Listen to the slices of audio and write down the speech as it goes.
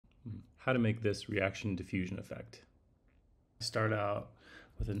How to make this reaction diffusion effect. I start out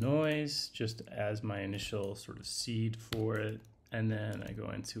with a noise just as my initial sort of seed for it, and then I go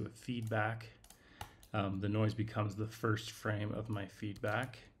into a feedback. The noise becomes the first frame of my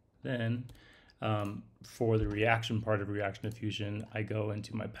feedback. Then for the reaction part of reaction diffusion, I go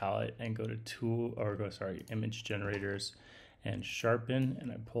into my palette and go to image generators and sharpen,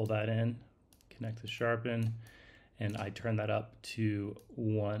 and I pull that in, connect the sharpen, and I turn that up to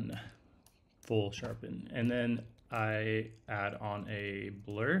 1 full sharpen. And then I add on a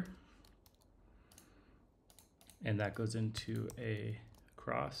blur, and that goes into a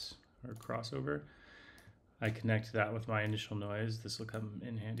crossover. I connect that with my initial noise. This will come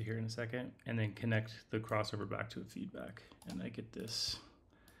in handy here in a second, and then connect the crossover back to a feedback. And I get this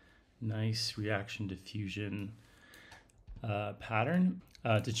nice reaction diffusion pattern.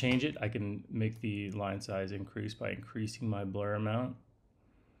 To change it, I can make the line size increase by increasing my blur amount.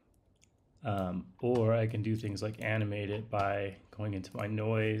 Or I can do things like animate it by going into my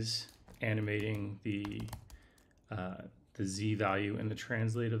noise, animating the Z value in the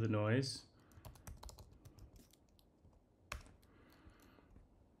translate of the noise.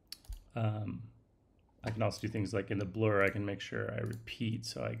 I can also do things like in the blur, I can make sure I repeat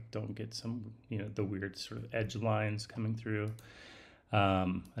so I don't get some, the weird sort of edge lines coming through.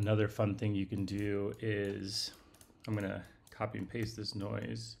 Another fun thing you can do is, I'm going to copy and paste this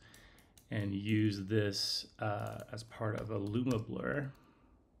noise and use this as part of a Luma blur.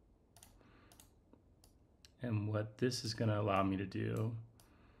 And what this is going to allow me to do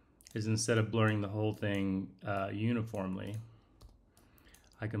is, instead of blurring the whole thing uniformly,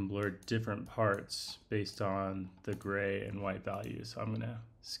 I can blur different parts based on the gray and white values. So I'm going to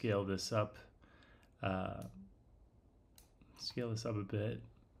scale this up a bit,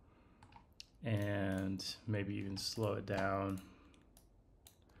 and maybe even slow it down.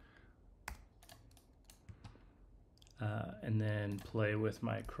 And then play with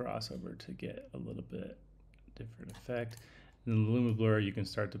my crossover to get a little bit different effect. In the Luma blur, you can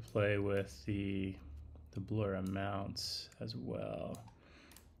start to play with the blur amounts as well.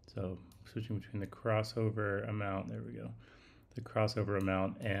 So switching between the crossover amount, there we go, the crossover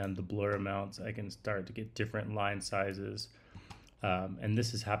amount and the blur amounts, I can start to get different line sizes. And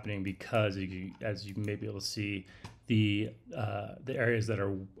this is happening because, as you may be able to see, the areas that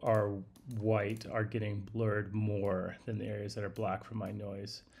are white are getting blurred more than the areas that are black from my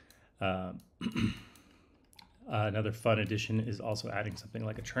noise. Another fun addition is also adding something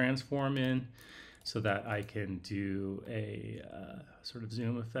like a transform in, so that I can do a sort of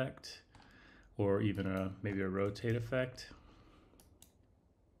zoom effect, or even maybe a rotate effect.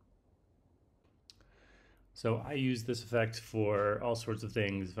 So I use this effect for all sorts of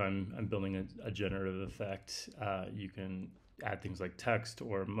things. If I'm building a generative effect, you can add things like text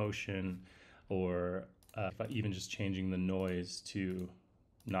or motion, or even just changing the noise to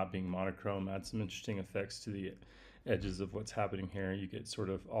not being monochrome, add some interesting effects to the edges of what's happening here. You get sort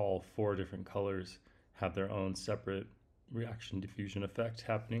of all 4 different colors have their own separate reaction diffusion effect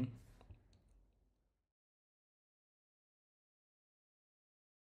happening.